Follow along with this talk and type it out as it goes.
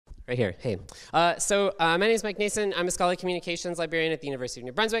Right here. Hey. My name is Mike Nason. I'm a scholarly communications librarian at the University of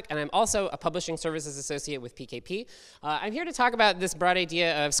New Brunswick, and I'm also a publishing services associate with PKP. I'm here to talk about this broad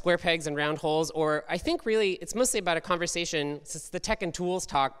idea of square pegs and round holes, or I think really it's mostly about a conversation. It's the tech and tools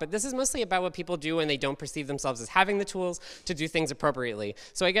talk, but this is mostly about what people do when they don't perceive themselves as having the tools to do things appropriately.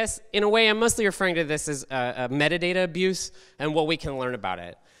 So I guess, in a way, I'm mostly referring to this as metadata abuse and what we can learn about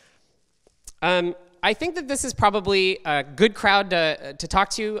it. I think that this is probably a good crowd to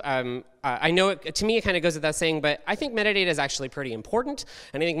talk to. I know to me it kind of goes without saying, but I think metadata is actually pretty important,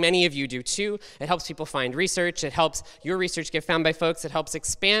 and I think many of you do too. It helps people find research. It helps your research get found by folks. It helps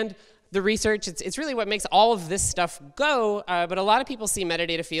expand the research. It's really what makes all of this stuff go, but a lot of people see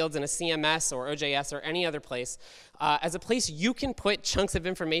metadata fields in a CMS or OJS or any other place as a place you can put chunks of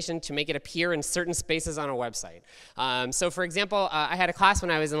information to make it appear in certain spaces on a website. So for example, I had a class when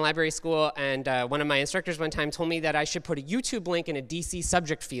I was in library school, and one of my instructors one time told me that I should put a YouTube link in a DC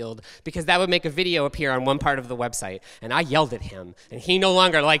subject field because that would make a video appear on one part of the website. And I yelled at him, and he no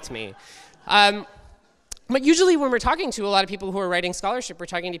longer liked me. But usually when we're talking to a lot of people who are writing scholarship, we're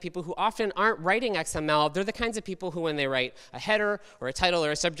talking to people who often aren't writing XML. They're the kinds of people who, when they write a header or a title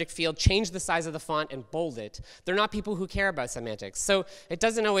or a subject field, change the size of the font and bold it. They're not people who care about semantics. So it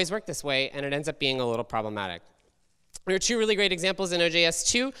doesn't always work this way, and it ends up being a little problematic. There are two really great examples in OJS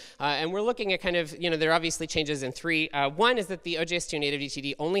 2, and we're looking at kind of, there are obviously changes in 3. One is that the OJS 2 native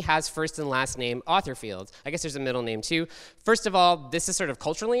DTD only has first and last name author fields. I guess there's a middle name too. First of all, this is sort of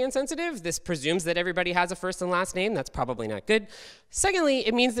culturally insensitive. This presumes that everybody has a first and last name. That's probably not good. Secondly,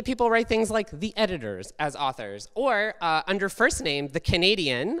 it means that people write things like the editors as authors, or under first name, the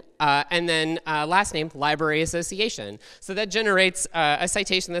Canadian, and then last name, Library Association. So that generates a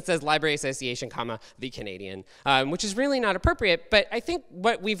citation that says Library Association, comma, the Canadian, which is really not appropriate. But I think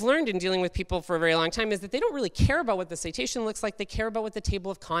what we've learned in dealing with people for a very long time is that they don't really care about what the citation looks like. They care about what the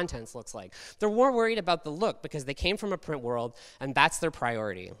table of contents looks like. They're more worried about the look because they came from a print world, and that's their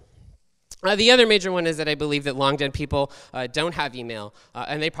priority. The other major one is that I believe that long dead people don't have email,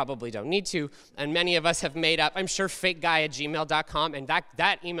 and they probably don't need to. And many of us have made up, I'm sure fakeguy@gmail.com, and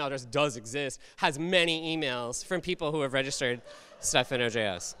that email address does exist, has many emails from people who have registered stuff in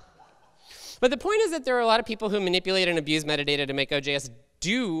OJS. But the point is that there are a lot of people who manipulate and abuse metadata to make OJS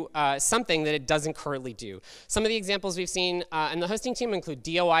do something that it doesn't currently do. Some of the examples we've seen in the hosting team include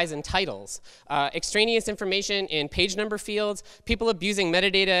DOIs and titles, extraneous information in page number fields, people abusing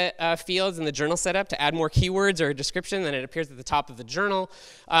metadata fields in the journal setup to add more keywords or a description than it appears at the top of the journal,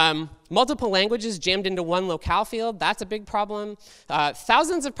 multiple languages jammed into one locale field. That's a big problem.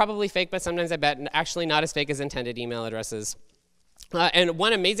 Thousands of probably fake, but sometimes I bet actually not as fake as intended email addresses. And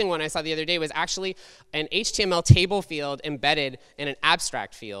one amazing one I saw the other day was actually an HTML table field embedded in an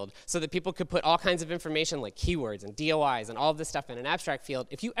abstract field so that people could put all kinds of information like keywords and DOIs and all of this stuff in an abstract field.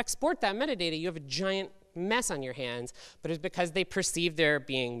 If you export that metadata, you have a giant mess on your hands, but it's because they perceive there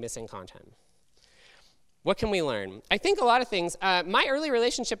being missing content. What can we learn? I think a lot of things. My early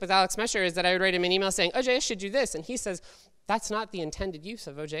relationship with Alex Mesher is that I would write him an email saying, OJS should do this, and he says, that's not the intended use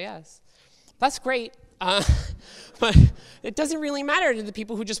of OJS. That's great. But it doesn't really matter to the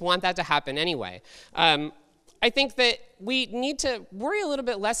people who just want that to happen anyway. I think that we need to worry a little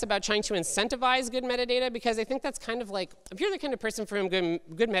bit less about trying to incentivize good metadata, because I think that's kind of like, if you're the kind of person for whom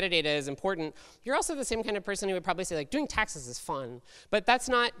good metadata is important, you're also the same kind of person who would probably say, like, doing taxes is fun. But that's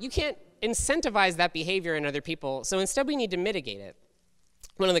not, you can't incentivize that behavior in other people, so instead we need to mitigate it.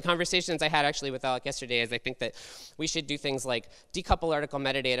 One of the conversations I had actually with Alec yesterday is I think that we should do things like decouple article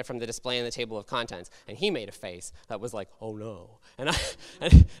metadata from the display in the table of contents. And he made a face that was like, oh no. And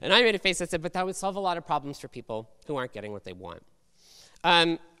I made a face that said, but that would solve a lot of problems for people who aren't getting what they want.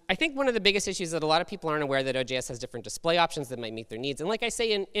 I think one of the biggest issues is that a lot of people aren't aware that OJS has different display options that might meet their needs. And like I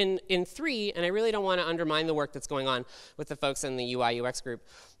say in 3, and I really don't want to undermine the work that's going on with the folks in the UI UX group,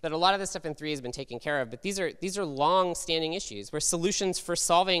 that a lot of this stuff in 3 has been taken care of. But these are long-standing issues where solutions for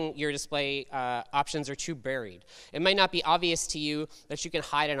solving your display options are too buried. It might not be obvious to you that you can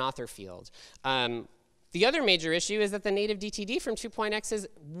hide an author field. The other major issue is that the native DTD from 2.x is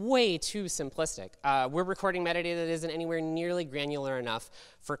way too simplistic. We're recording metadata that isn't anywhere nearly granular enough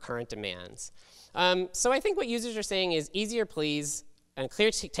for current demands. So I think what users are saying is easier please, and clear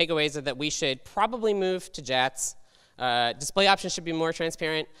takeaways are that we should probably move to JATS. Display options should be more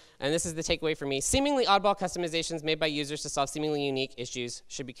transparent, and this is the takeaway for me. Seemingly oddball customizations made by users to solve seemingly unique issues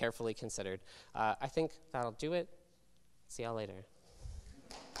should be carefully considered. I think that'll do it. See y'all later.